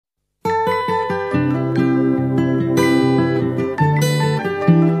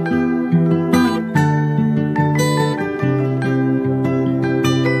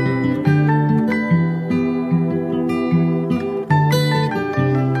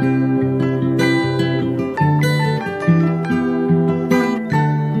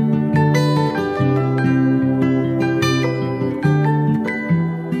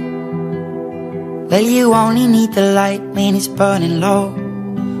Well, you only need the light when it's burning low.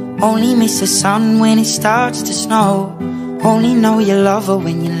 Only miss the sun when it starts to snow. Only know you love her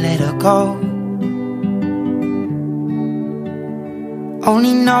when you let her go.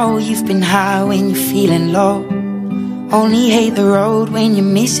 Only know you've been high when you're feeling low. Only hate the road when you're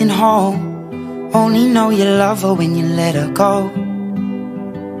missing home. Only know you love her when you let her go.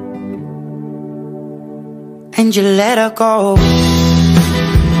 And you let her go.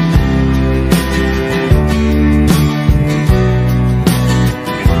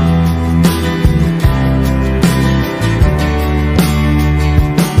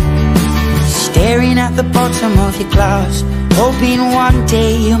 Staring at the bottom of your glass, hoping one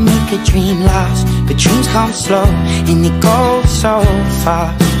day you'll make a dream last. But dreams come slow and they go so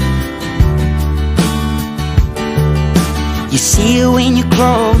fast. You see it when you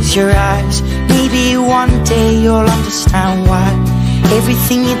close your eyes. Maybe one day you'll understand why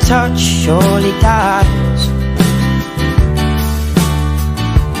everything you touch surely dies.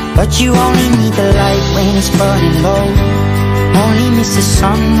 But you only need the light when it's burning low. Only miss the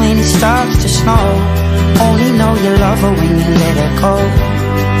sun when it starts to snow. Only know you love her when you let her go.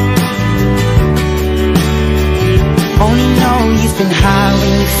 Only know you've been high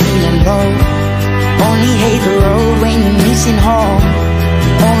when you're feeling low. Only hate the road when you're missing home.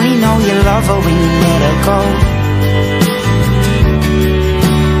 Only know you love her when you let her go.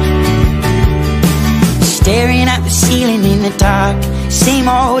 Staring at the ceiling in the dark, same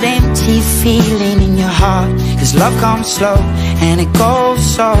old empty feeling in your heart. Cause love comes slow and it goes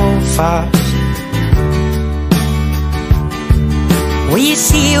so fast. Well, you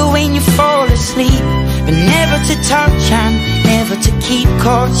see it when you fall asleep, but never to touch and never to keep.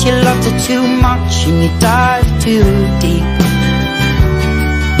 Cause you loved her too much and you dive too deep.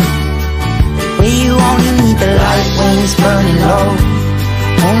 Well, you only need the light when it's burning low.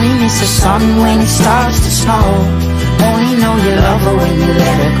 Only miss the sun when it starts to snow. Only know you love her when you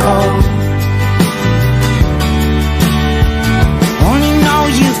let her go. Only know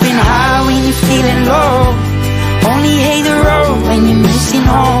you've been high when you're feeling low. Only hate the road when you're missing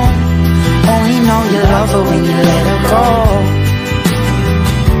home. Only know you love her when you let her go.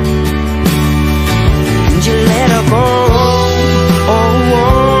 And you let her go. Oh, oh,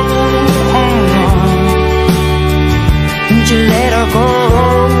 oh. And you let her go.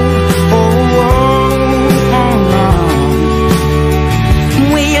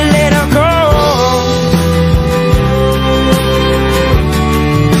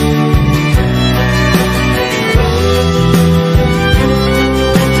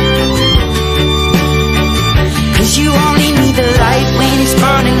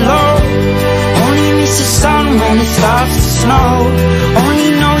 When it starts to snow, only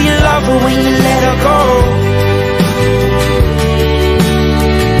know you love her when you let her go.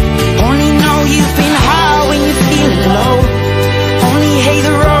 Only know you've been high when you're feeling low. Only hate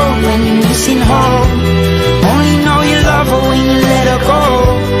the road when you're missing home. Only know you love her when you let her go.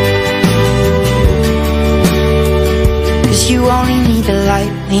 Cause you only need the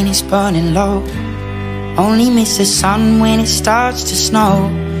light when it's burning low. Only miss the sun when it starts to snow.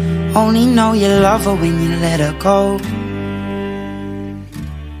 Only know you love her when you let her go.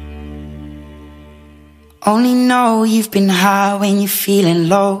 Only know you've been high when you're feeling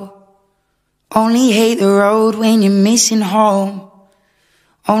low. Only hate the road when you're missing home.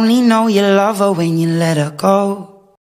 Only know you love her when you let her go.